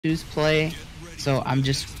play, so I'm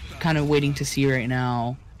just kind of waiting to see right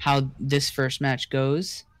now how this first match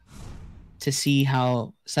goes to see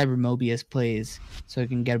how Cyber Mobius plays, so I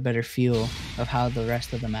can get a better feel of how the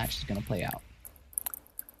rest of the match is gonna play out.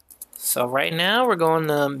 So right now we're going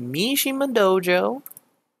to Mishima Dojo.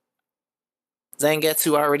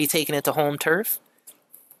 Zangetsu already taking it to home turf.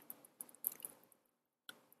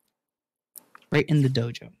 Right in the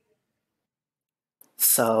dojo.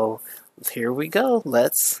 So here we go.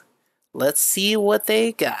 Let's see what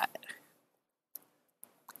they got.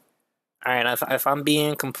 All right, if I'm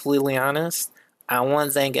being completely honest, I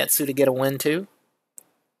want Zangetsu to get a win too.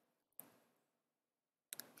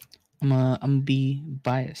 I'm gonna be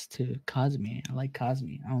biased to Kazumi. I like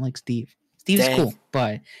Kazumi. I don't like Steve. Steve is Dang. cool,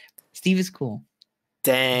 but Steve is cool.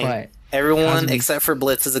 Dang. But everyone Kazumi... except for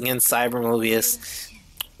Blitz is against Cyber Mobius.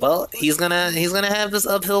 Well, he's gonna have this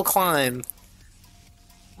uphill climb.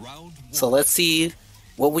 So let's see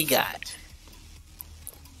what we got.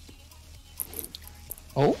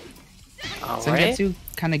 Oh, Zangetsu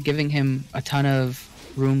kind of giving him a ton of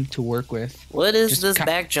room to work with. What is just this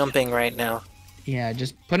back jumping right now? Yeah,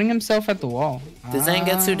 just putting himself at the wall. Did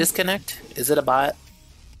Zangetsu disconnect? Is it a bot?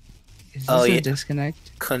 Is this a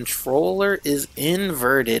disconnect? Controller is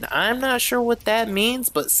inverted. I'm not sure what that means,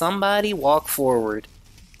 but somebody walk forward.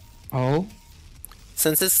 Oh.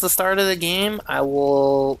 Since it's the start of the game,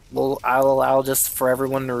 I'll allow just for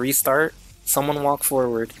everyone to restart. Someone walk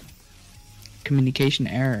forward. Communication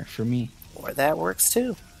error for me. Or that works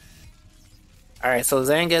too. Alright, so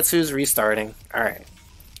Zangetsu's restarting. Alright.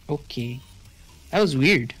 Okay. That was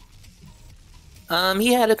weird.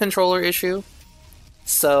 He had a controller issue.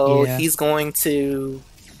 So he's going to...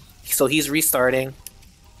 So he's restarting.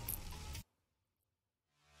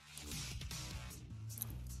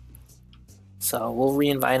 So we'll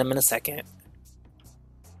re-invite him in a second.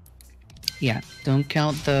 Yeah, don't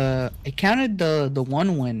count the... I counted the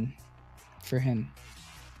one win for him.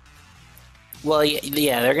 Well,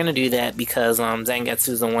 yeah, they're gonna do that because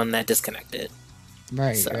Zangetsu's the one that disconnected.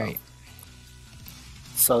 Right, right.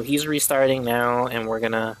 So he's restarting now, and we're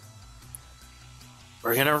gonna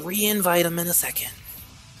re-invite him in a second.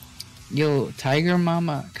 Yo, Tiger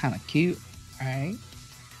Mama, kind of cute. All right.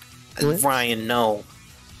 Ryan, no.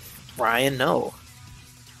 Ryan, no. All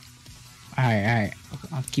right.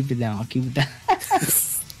 I'll keep it down.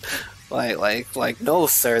 like, no,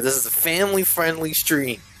 sir. This is a family-friendly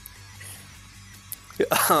stream.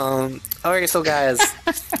 Alright, so guys,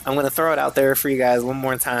 I'm gonna throw it out there for you guys one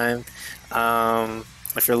more time.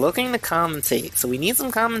 If you're looking to commentate, so we need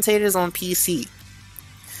some commentators on PC.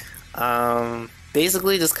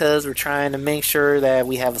 Basically, just because we're trying to make sure that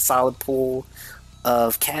we have a solid pool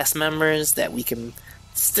of cast members that we can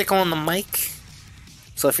stick on the mic.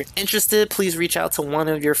 So if you're interested, please reach out to one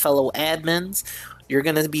of your fellow admins. You're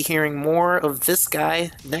going to be hearing more of this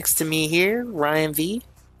guy next to me here, Ryan V.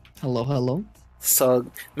 Hello.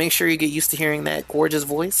 So make sure you get used to hearing that gorgeous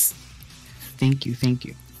voice. Thank you.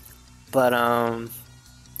 But,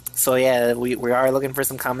 so yeah, we are looking for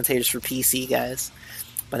some commentators for PC, guys.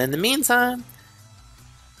 But in the meantime,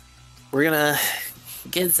 we're gonna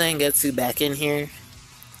get Zangetsu back in here.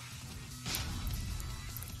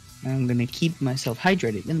 I'm gonna keep myself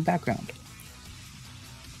hydrated in the background.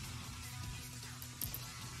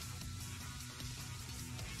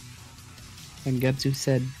 Zangetsu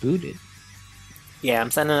said booted. Yeah,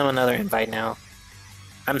 I'm sending him another invite now.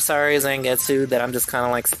 I'm sorry, Zangetsu, that I'm just kind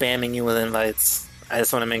of like spamming you with invites. I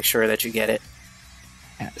just want to make sure that you get it.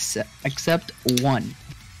 Except one.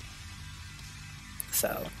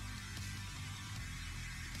 So.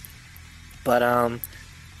 But,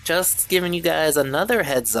 just giving you guys another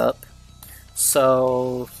heads up.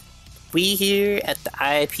 So, we here at the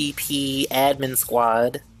IPP admin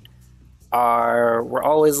squad we're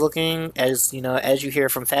always looking, as you know, as you hear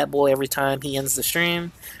from Fatboy every time he ends the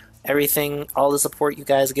stream, everything, all the support you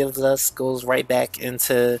guys give us goes right back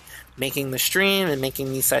into making the stream and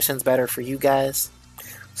making these sessions better for you guys.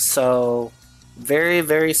 So very,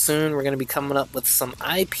 very soon we're going to be coming up with some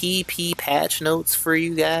IPP patch notes for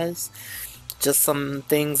you guys. Just some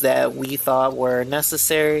things that we thought were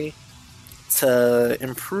necessary to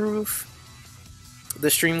improve the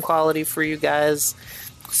stream quality for you guys.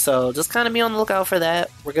 So just kind of be on the lookout for that.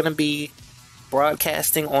 We're going to be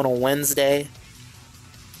broadcasting on a Wednesday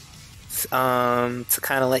to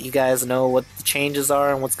kind of let you guys know what the changes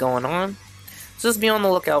are and what's going on. So just be on the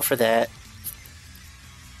lookout for that.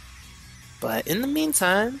 But in the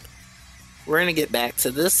meantime, we're going to get back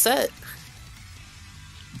to this set.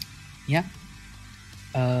 Yeah.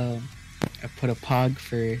 I put a pog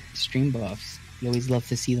for stream buffs. You always love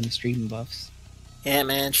to see them stream buffs. Yeah,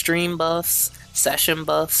 man, stream buffs. session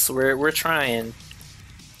buffs. We're trying.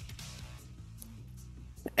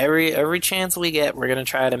 Every chance we get, we're gonna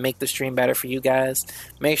try to make the stream better for you guys.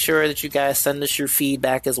 Make sure that you guys send us your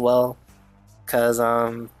feedback as well, cause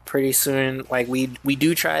pretty soon, like we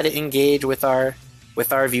do try to engage with our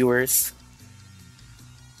viewers.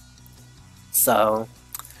 So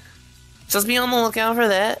just be on the lookout for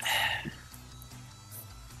that.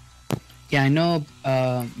 Yeah, I know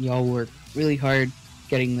y'all work really hard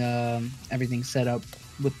getting everything set up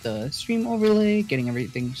with the stream overlay, getting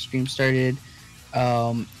everything stream started.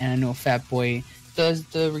 And I know Fat Boy does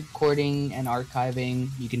the recording and archiving.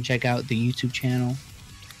 You can check out the YouTube channel.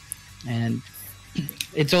 And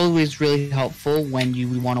it's always really helpful when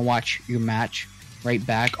you want to watch your match right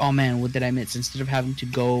back. Oh man, what did I miss? Instead of having to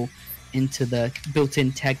go into the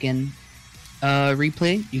built-in Tekken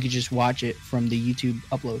replay, you can just watch it from the YouTube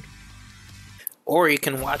upload. Or you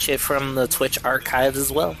can watch it from the Twitch archives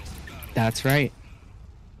as well. That's right.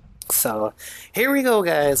 So, here we go,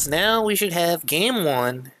 guys. Now we should have game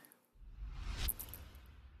 1.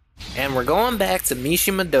 And we're going back to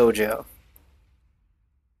Mishima Dojo.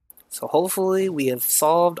 So hopefully we have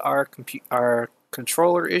solved our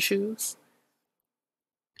controller issues.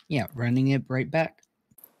 Yeah, running it right back.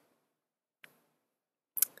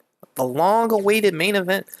 The long-awaited main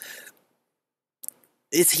event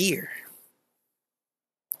is here.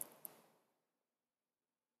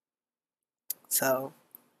 So,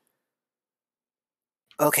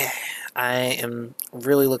 okay, I am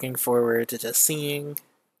really looking forward to just seeing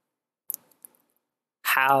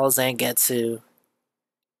how Zangetsu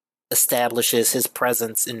establishes his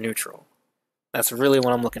presence in neutral. That's really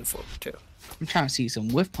what I'm looking forward to. I'm trying to see some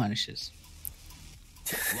whiff punishes.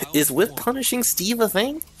 Is whiff punishing Steve a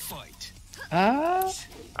thing?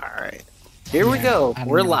 Alright. Here we go.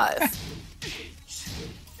 We're live.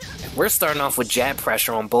 We're starting off with jab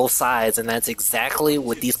pressure on both sides, and that's exactly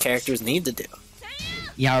what these characters need to do.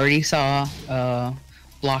 Yeah, I already saw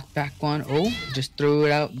block back one. Oh, just threw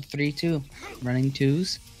it out 3-2. Running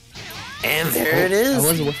twos. And there it is.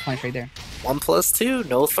 That was a whiff punch right there. 1+2,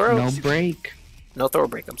 no throws. No break. No throw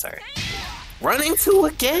break, I'm sorry. Running two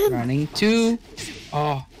again. Running two.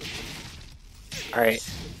 Oh. Alright.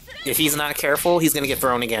 If he's not careful, he's gonna get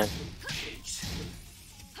thrown again.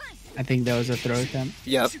 I think that was a throw attempt.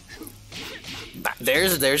 Yep.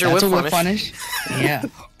 There's your That's whip a punish. whip punish. Yeah.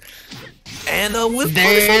 And a whip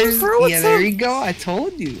punish on the throw attempt. There you go. I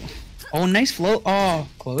told you. Oh, nice float. Oh,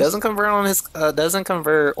 close. Doesn't convert on his doesn't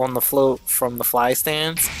convert on the float from the fly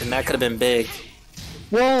stance, and that could have been big.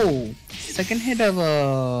 Whoa! Second hit of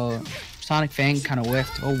a Sonic Fang kind of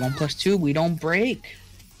whiffed. Oh, 1+2. We don't break.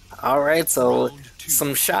 All right, so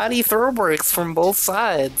some shoddy throw breaks from both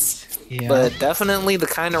sides, yeah. But definitely the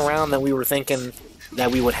kind of round that we were thinking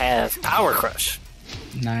that we would have. Power crush.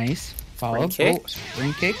 Nice. Follow. Spring kick. Oh,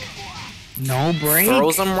 spring kick. No break.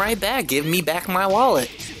 Throws him right back. Give me back my wallet.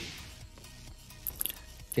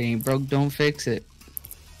 If it ain't broke, don't fix it.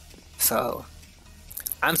 So,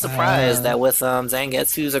 I'm surprised that with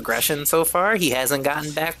Zangetsu's aggression so far, he hasn't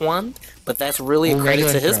gotten back one, but that's really a credit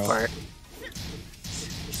to his part.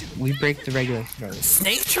 We break the regular throws.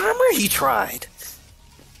 Snake Charmer? He tried.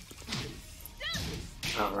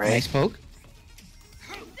 Alright. Nice poke.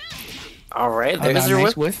 Alright, there's your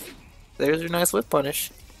nice whip. There's your nice whip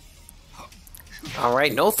punish.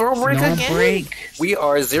 Alright, no throw break no again. Break. We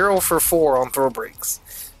are 0 for 4 on throw breaks.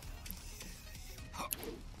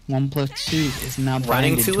 1+2 is not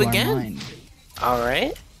running binded two to again. Our mind.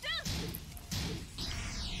 Alright.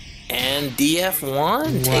 And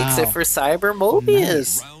DF1 takes it for Cyber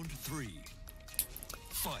Mobius. Round 3.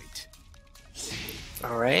 Fight.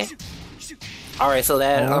 Alright. Alright, so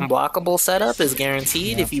that unblockable setup is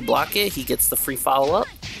guaranteed. Yeah. If you block it, he gets the free follow-up.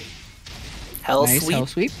 Hell Nice sweep. hell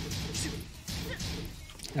sweep.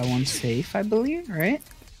 That one's safe, I believe, right?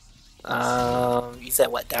 You said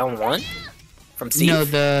what, down 1? From Steve? No,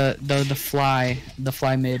 the fly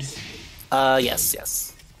mid.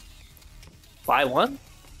 Yes. Fly 1?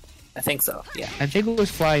 I think so, yeah. I think it was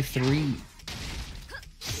fly 3.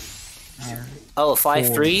 Oh, fly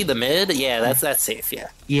 4. 3, the mid? Yeah, that's safe, yeah.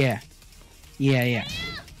 Yeah.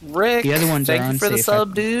 Rick, The other ones thank are you for the unsafe,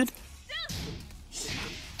 sub, dude.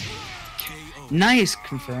 Nice,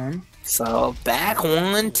 confirm. So, back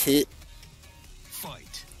 1 to...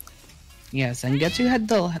 Fight. Yeah, Zangetsu had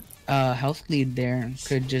the health lead there and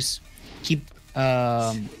could just keep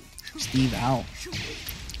Steve out.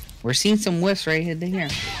 We're seeing some whiffs right here.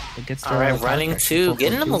 Alright, running 2.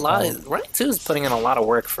 Getting him a lot of... Running 2 is putting in a lot of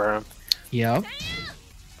work for him. Yep.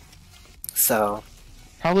 So...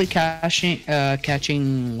 Probably catching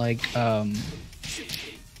like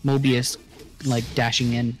Mobius like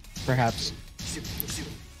dashing in, perhaps.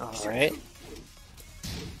 Alright.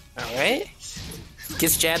 Alright.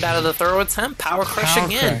 Gets jabbed out of the throw attempt. Power crush Power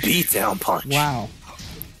again. crush. Beat down punch. Wow.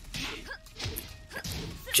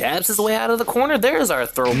 Jabs his way out of the corner. There's our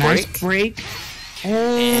throw Nice break. break. Oh,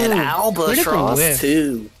 And critical Albatross whiff.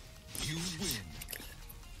 too. You win.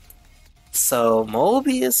 So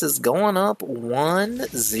Mobius is going up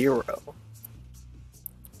 1-0.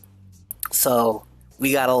 So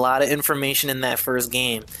we got a lot of information in that first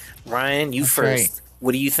game. Ryan, you That's first. right.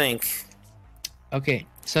 What do you think? Okay,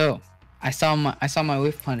 so I saw my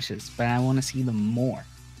whiff punishes, but I want to see them more.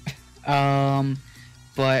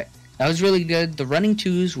 But that was really good. The running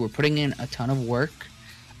twos were putting in a ton of work.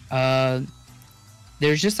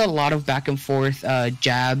 There's just a lot of back and forth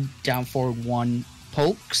jab, down forward one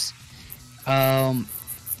pokes.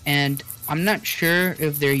 And I'm not sure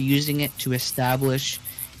if they're using it to establish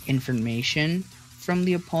information from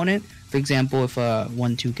the opponent. For example, if a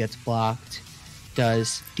 1-2 gets blocked,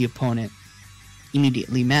 does the opponent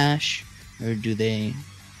immediately mash, or do they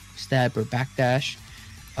stab or backdash?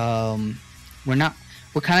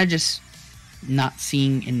 We're kind of just not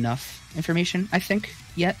seeing enough information, I think,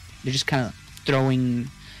 yet. They're just kind of throwing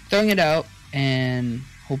it out and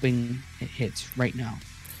hoping it hits right now.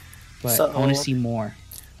 But So- I want to see more.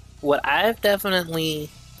 What I've definitely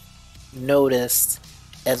noticed,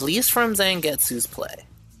 at least from Zangetsu's play,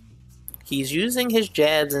 he's using his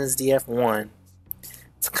jabs in his DF1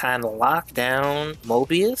 to kind of lock down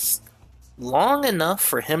Mobius long enough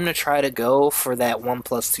for him to try to go for that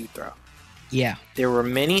 1+2 throw. Yeah, There were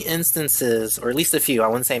many instances, or at least a few, I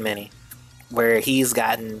wouldn't say many, where he's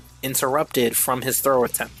gotten interrupted from his throw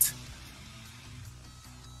attempt.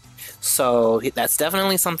 So that's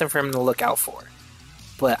definitely something for him to look out for.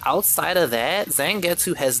 But outside of that,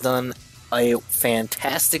 Zangetsu has done a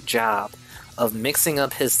fantastic job of mixing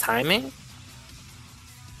up his timing,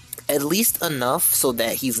 at least enough so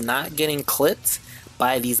that he's not getting clipped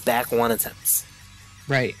by these back one attempts.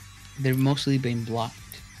 right. They're mostly being blocked.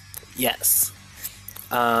 Yes.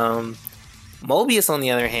 Mobius, on the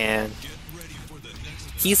other hand,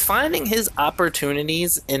 he's finding his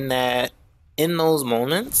opportunities in those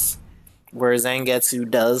moments where Zangetsu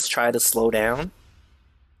does try to slow down.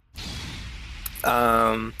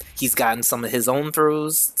 He's gotten some of his own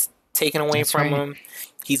throws taken away That's from right. him.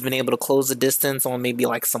 He's been able to close the distance on maybe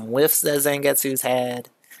like some whiffs that Zangetsu's had.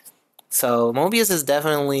 So Mobius is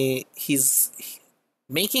definitely he's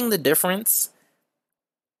making the difference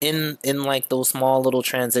in like those small little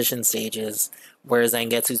transition stages where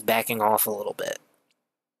Zangetsu's backing off a little bit.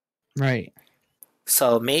 Right.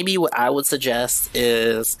 So maybe what I would suggest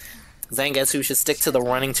is Zangetsu should stick to the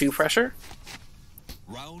running 2 pressure.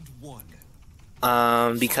 Round 1.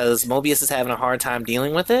 Because Mobius is having a hard time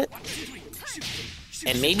dealing with it.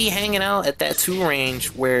 And maybe hanging out at that 2 range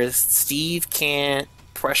where Steve can't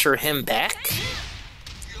pressure him back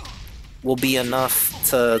will be enough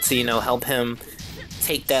to help him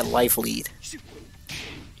take that life lead.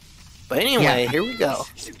 But anyway, Yeah. here we go.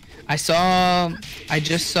 I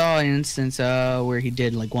just saw an instance where he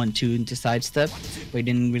did like 1-2 into sidestep, but he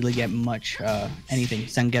didn't really get much anything.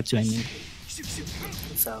 Zangetsu, I mean.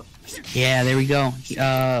 So Yeah, there we go.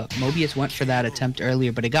 Mobius went for that attempt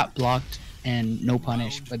earlier, but it got blocked and no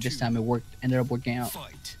punish. But this time it ended up working out.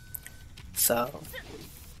 Fight. So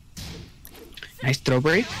Nice throw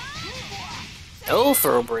break. no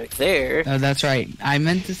throw break there. Oh, that's right. I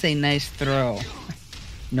meant to say nice throw.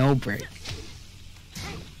 No break.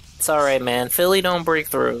 It's alright, man. Philly don't break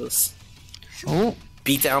throws. Oh,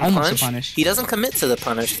 Beat down Almost a punch. punish. He doesn't commit to the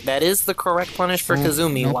punish. That is the correct punish for Oh,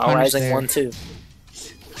 Kazumi no while punish rising there. 1-2.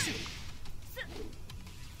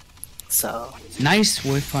 So nice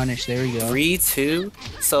whiff punish. There we go. 3-2.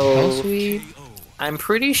 Oh, So sweet. I'm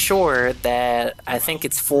pretty sure that I think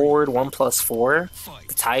it's forward 1+4,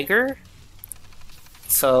 the Tiger.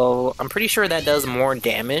 So I'm pretty sure that does more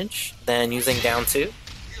damage than using down 2.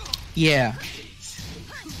 Yeah.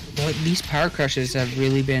 But these power crushes have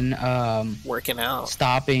really been Working out.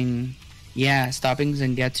 stopping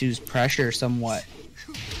Zangetsu's pressure somewhat.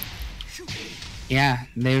 Yeah,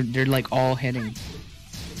 they're like all hitting.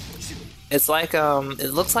 It's like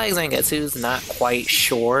it looks like Zangetsu's not quite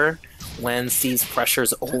sure when Steve's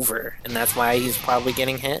pressure's over, and that's why he's probably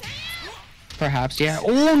getting hit. Perhaps, yeah.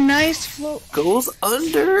 Oh, nice float. Goes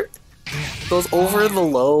under, goes over the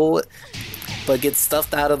low, but gets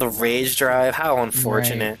stuffed out of the rage drive. How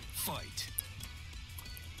unfortunate. Fight.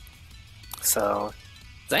 So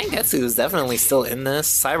Zangetsu is definitely still in this.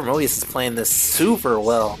 Cyber Mobius is playing this super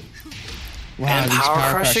well. Wow, And these power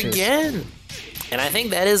crush crushes. again. And I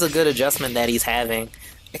think that is a good adjustment that he's having.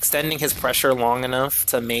 Extending his pressure long enough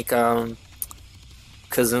to make Kazumi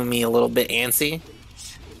a little bit antsy.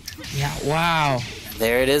 Yeah, wow.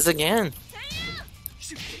 There it is again.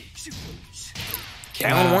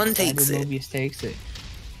 Down one takes it. Mobius takes it.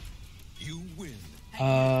 You win.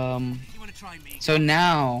 So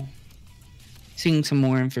now, seeing some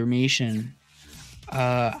more information,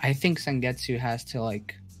 I think Zangetsu has to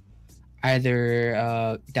like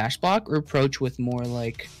either dash block or approach with more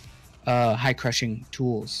like high crushing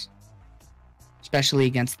tools, especially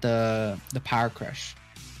against the power crush.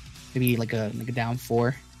 Maybe like a down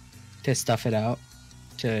 4 to stuff it out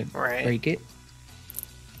to break it.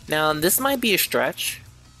 Now this might be a stretch.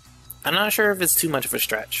 I'm not sure if it's too much of a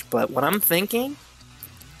stretch, but what I'm thinking.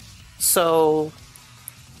 So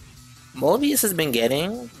Mobius has been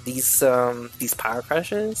getting these power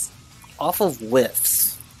crushes off of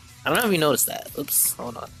whiffs. I don't know if you noticed that. Oops,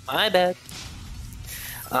 hold on. My bad.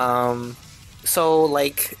 So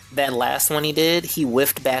like that last one he did, he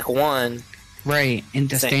whiffed back one. Right,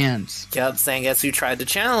 into stands. Yup, Zangetsu tried to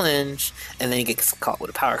challenge, and then he gets caught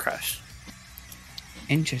with a power crush.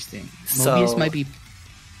 Interesting. Mobius might be...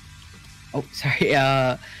 Oh, sorry.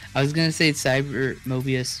 I was gonna say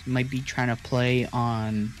Mobius might be trying to play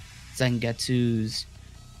on Zangetsu's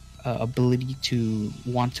ability to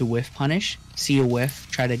want to whiff punish, see a whiff,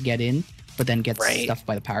 try to get in, but then get stuffed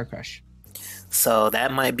by the power crush. So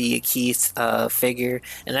that might be a key figure,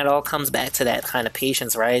 and that all comes back to that kind of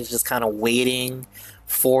patience, right? It's just kind of waiting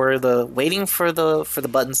for the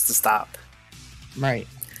buttons to stop. Right.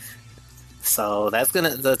 So that's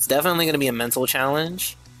definitely gonna be a mental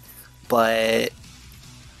challenge, but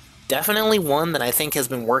definitely one that I think has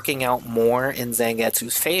been working out more in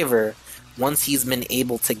Zangetsu's favor once he's been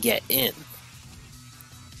able to get in.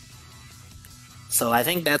 So I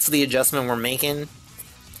think that's the adjustment we're making.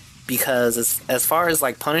 Because as far as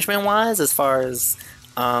like punishment wise, as far as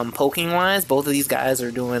poking wise, both of these guys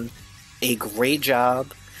are doing a great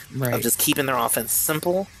job of just keeping their offense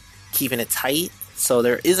simple, keeping it tight. So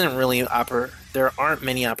there aren't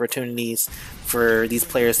many opportunities for these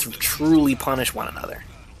players to truly punish one another.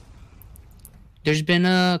 There's been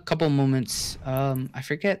a couple moments. I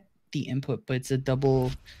forget the input, but it's a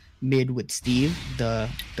double mid with Steve, the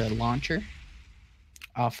launcher,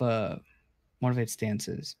 off one of its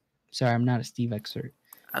stances. Sorry, I'm not a Steve expert.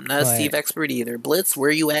 I'm not a Steve expert either. Blitz, where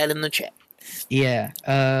you at in the chat? Yeah.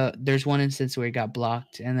 There's one instance where it got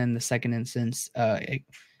blocked, and then the second instance,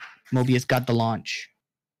 Mobius got the launch.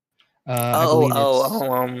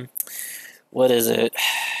 What is it?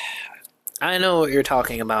 I know what you're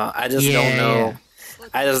talking about. I just don't know. Yeah.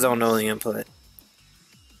 I just don't know the input.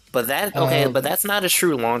 But but that's not a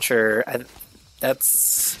true launcher.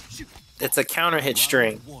 It's a counter hit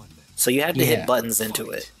string, so you have to hit buttons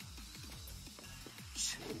into it.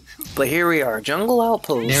 But here we are, jungle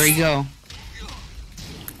outpost. There we go.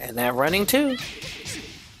 And that running too.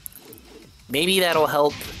 Maybe that'll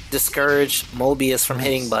help discourage Mobius from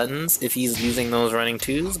hitting buttons if he's using those running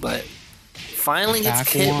twos, but finally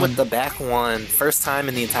gets hit with the back one. First time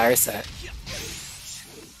in the entire set.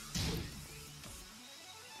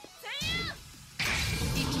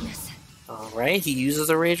 Alright, he uses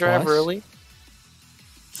a Rage Drive early.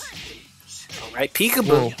 Alright,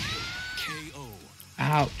 peekaboo.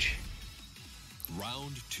 Ouch.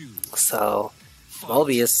 Round 2. So,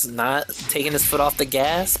 Mobius not taking his foot off the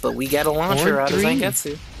gas, but we got a launcher out of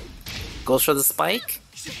Zangetsu. Goes for the spike.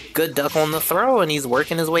 Good duck on the throw, and he's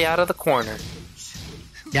working his way out of the corner.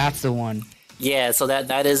 That's the one. Yeah, so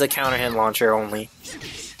that is a counter hit launcher only.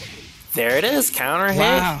 There it is, counter hit.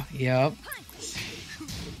 Wow, yep.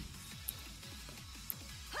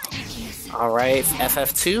 Alright,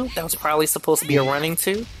 FF2. That was probably supposed to be a running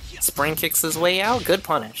 2. Spring kicks his way out. Good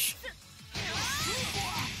punish.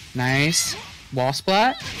 Nice. Wall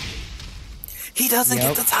splat. He doesn't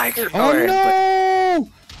get the tiger. Oh no!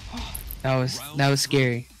 That was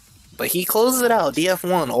scary. But he closes it out.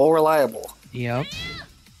 DF1, all reliable. Yep.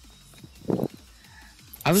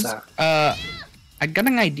 I got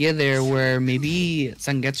an idea there where maybe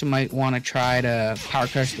Zangetsu might want to try to power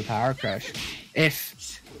crush the power crush if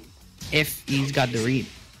he's got the read.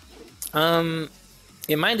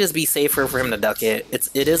 It might just be safer for him to duck it.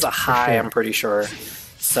 It is a high, I'm pretty sure.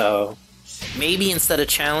 So maybe instead of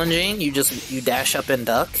challenging, you dash up and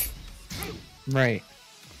duck. Right.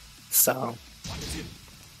 So,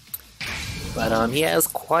 but he has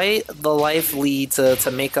quite the life lead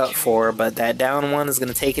to make up for. But that down one is going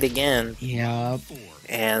to take it again. Yep.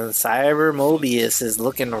 And Cyber Mobius is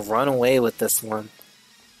looking to run away with this one.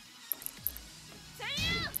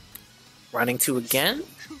 Running 2 again.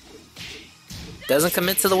 Doesn't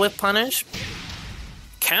commit to the whip punish.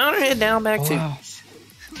 Counter hit down back 2. Wow.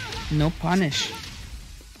 No punish.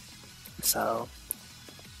 So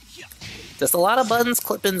There's a lot of buttons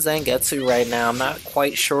clipping Zangetsu right now. I'm not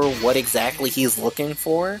quite sure what exactly he's looking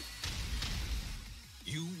for.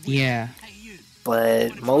 Yeah.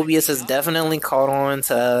 But Mobius has definitely caught on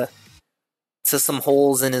to some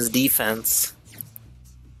holes in his defense.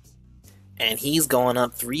 And he's going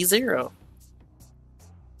up 3-0.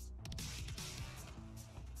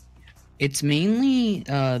 It's mainly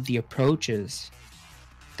the approaches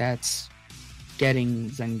that's getting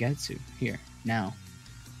Zangetsu here now.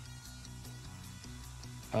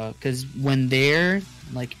 Because when they're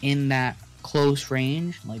like in that close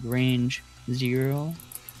range, like range 0,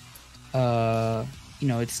 you know,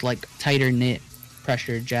 it's like tighter knit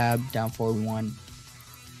pressure jab down forward 1.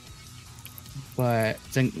 But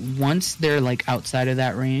once they're like outside of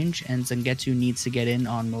that range and Zangetsu needs to get in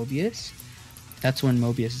on Mobius, that's when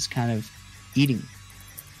Mobius is kind of eating.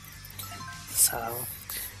 So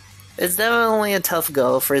it's definitely a tough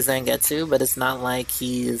go for Zangetsu, but it's not like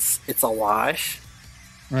it's a wash.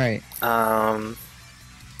 Right.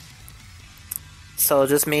 So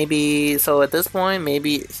just maybe, at this point,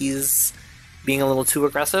 maybe he's being a little too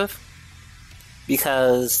aggressive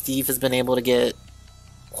because Steve has been able to get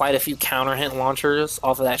quite a few counter hit launchers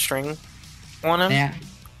off of that string on him. Yeah.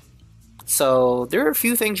 So there are a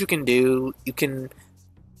few things you can do. You can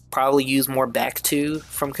probably use more back 2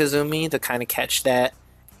 from Kazumi to kind of catch that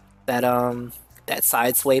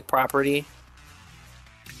side sway property.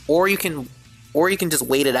 Or you can just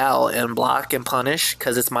wait it out and block and punish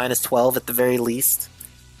because it's -12 at the very least.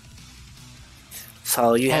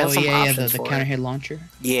 So you have some options the for counter it. hit launcher.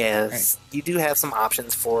 Yes, Right. You do have some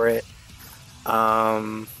options for it.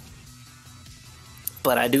 But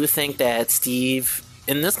I do think that Steve,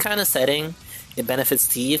 in this kind of setting, it benefits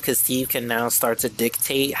Steve because Steve can now start to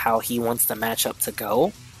dictate how he wants the matchup to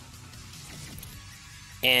go.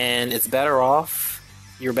 And it's better off,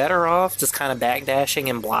 you're better off just kind of backdashing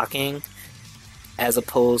and blocking as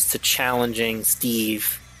opposed to challenging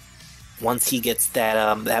Steve once he gets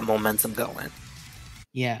that momentum going.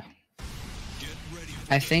 Yeah.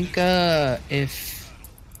 I think if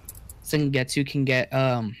Zangetsu can get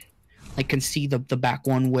can see the back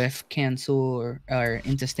 1 whiff cancel or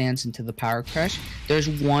into stance into the power crush. There's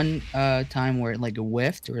one time where it like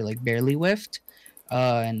whiffed or like barely whiffed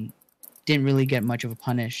and didn't really get much of a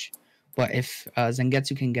punish. But if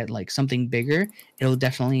Zangetsu can get like something bigger, it'll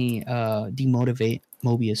definitely demotivate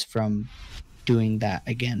Mobius from doing that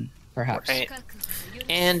again, perhaps. Right.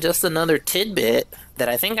 And just another tidbit that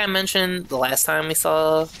I think I mentioned the last time we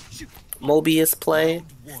saw Mobius play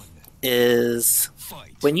is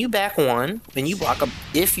when you back 1,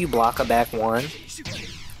 if you block a back 1,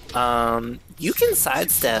 you can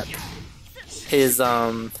sidestep his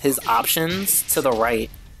options to the right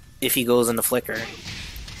if he goes into flicker.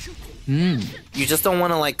 You just don't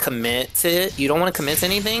want to like commit to it. You don't want to commit to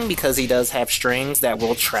anything because he does have strings that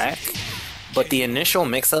will track. But the initial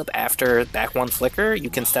mix-up after back 1 flicker, you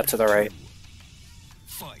can step to the right.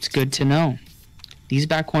 It's good to know. These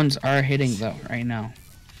back 1s are hitting though right now.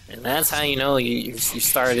 And that's how you know you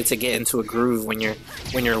started to get into a groove when you're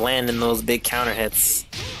landing those big counter hits.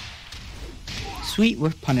 Sweet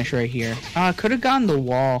whiff punish right here. Could have gone the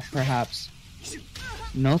wall, perhaps.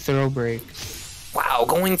 No throw break. Wow,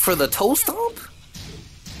 going for the toe stomp?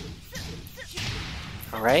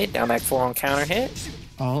 Alright, down back 4 on counter hit.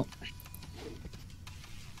 Oh.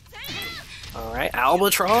 Alright,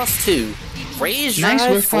 Albatross 2. Raise Nice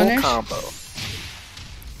drive whiff full punish. combo.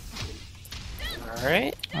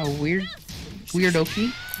 Alright. Weird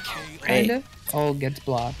Oki. Kinda. Oh, gets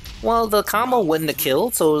blocked. Well, the combo wouldn't have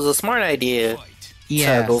killed, so it was a smart idea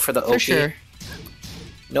Yeah. to go for the Oki. For sure.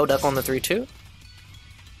 No duck on the 3-2.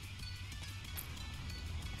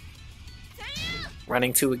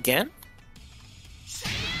 Running 2 again.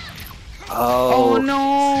 Oh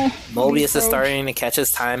no! Mobius is starting to catch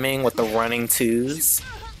his timing with the running 2s.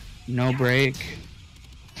 No break.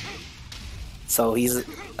 So he's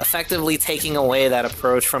effectively taking away that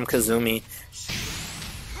approach from Kazumi.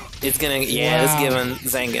 It's giving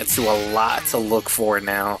Zangetsu a lot to look for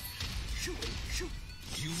now.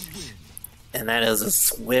 And that is a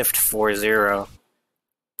swift 4-0.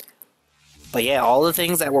 But yeah, all the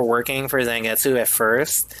things that were working for Zangetsu at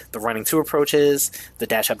first, the running 2 approaches, the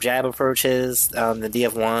dash up jab approaches, the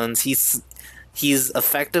DF1s, he's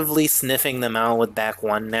effectively sniffing them out with back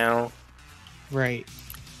 1 now. Right.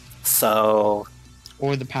 So...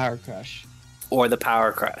 Or the power crush.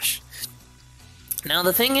 Now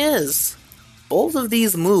the thing is, both of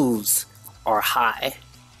these moves are high.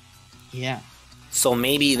 Yeah. So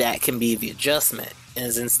maybe that can be the adjustment.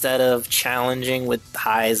 Is instead of challenging with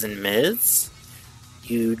highs and mids,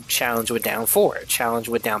 you challenge with down 4, challenge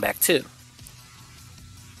with down back 2.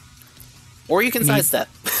 Or you can sidestep.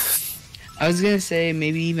 I was gonna say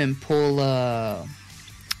maybe even pull a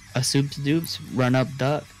soups dupes, run up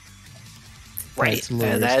duck. Right,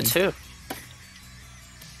 that too.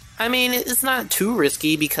 I mean, it's not too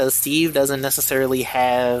risky because Steve doesn't necessarily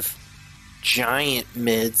have giant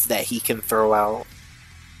mids that he can throw out.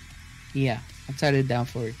 Yeah, I'm excited down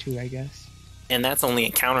for it too, I guess. And that's only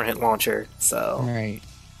a counter hit launcher, so. Right.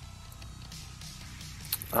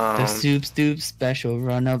 The soups dupes special,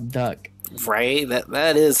 run up duck. Right,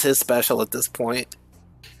 that is his special at this point.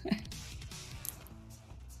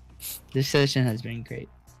 This session has been great.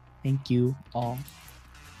 Thank you all.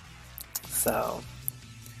 So,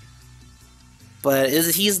 but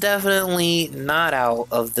he's definitely not out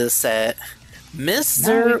of this set.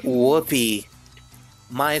 Mr. Whoopi,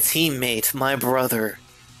 my teammate, my brother,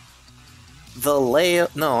 the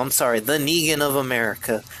Negan of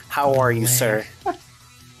America. How are you, sir?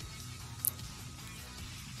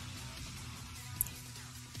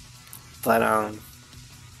 But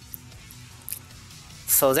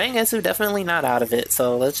so Zangetsu definitely not out of it.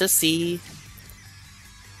 So let's just see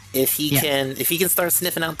if he can start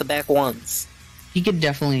sniffing out the back ones. He could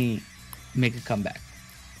definitely make a comeback.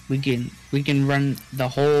 We can run the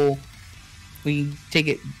whole. We can take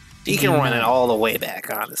it. He can run it all the way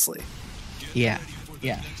back, honestly. Yeah.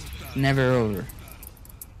 Never over.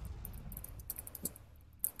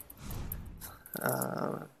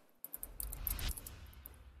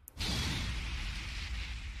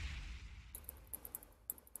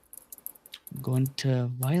 Going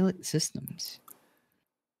to Violet Systems.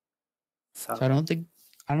 So I don't think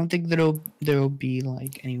there'll be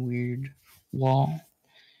like any weird wall.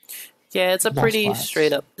 Yeah, it's a pretty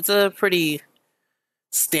straight up. It's a pretty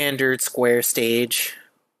standard square stage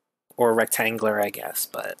or rectangular, I guess.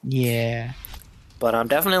 But yeah, but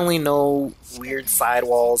definitely no weird side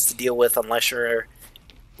walls to deal with unless you're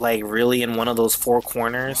like really in one of those four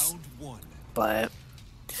corners. But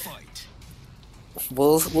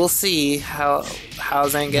we'll see how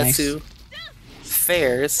Zangetsu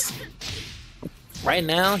fares. Right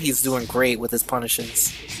now, he's doing great with his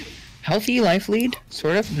punishes. Healthy life lead,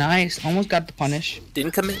 sort of. Nice. Almost got the punish.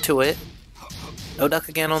 Didn't commit to it. No duck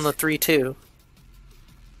again on the 3-2.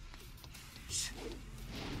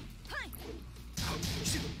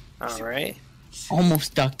 Alright.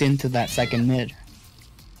 Almost ducked into that second mid.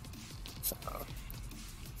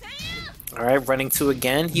 Alright, running 2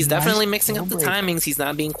 again. He's definitely mixing up the timings. He's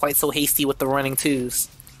not being quite so hasty with the running 2s.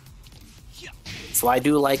 So I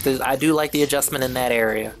do like the adjustment in that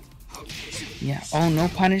area. Yeah. Oh, no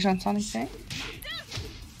punish on Sonic Tank?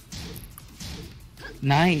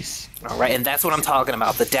 Nice. Alright, and that's what I'm talking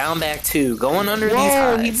about. The down back 2, going under these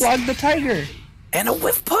highs. He blocked the tiger. And a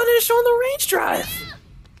whiff punish on the range drive.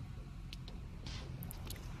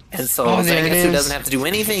 And so Zangetsu doesn't have to do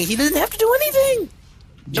anything. He doesn't have to do anything.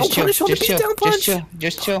 No punish on the beatdown punch.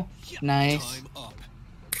 Just chill. Nice.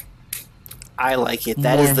 I like it.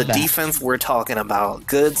 That is the defense we're talking about.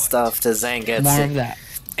 Good stuff to Zangetsu. More of that.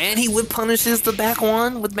 And he would punishes the back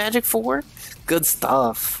one with Magic 4. Good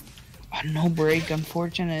stuff. Oh, no break,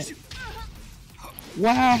 unfortunate.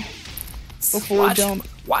 Wow.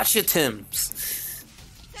 Watch it, Tims.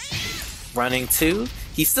 Running 2.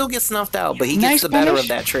 He still gets snuffed out, but he gets the better of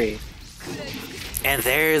that trade. And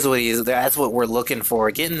there's what that's what we're looking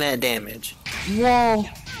for. Getting that damage. Whoa.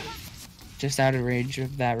 Just out of range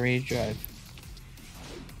of that rage drive.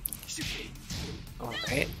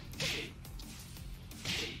 Alright.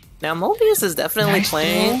 Now Mobius is definitely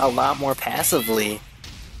playing a lot more passively.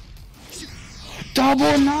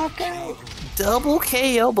 Double knockout! Double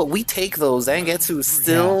KO, but we take those. Zangetsu is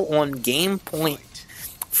still on game point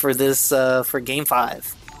for this for game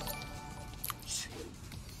 5.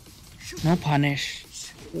 No punish.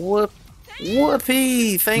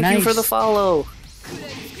 Whoopee! Thank you for the follow.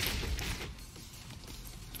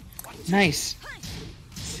 Nice.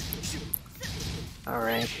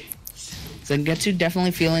 Alright. Zangetsu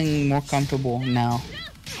definitely feeling more comfortable now.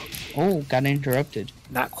 Oh, got interrupted.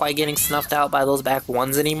 Not quite getting snuffed out by those back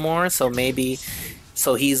ones anymore, so maybe...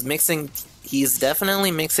 So he's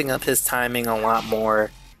definitely mixing up his timing a lot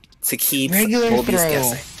more to keep Mobius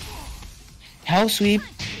guessing. Hell sweep.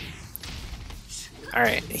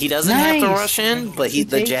 Alright, he doesn't have to rush in, but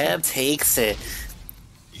the jab takes it.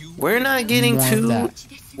 We're not getting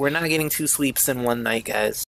two sweeps in one night, guys.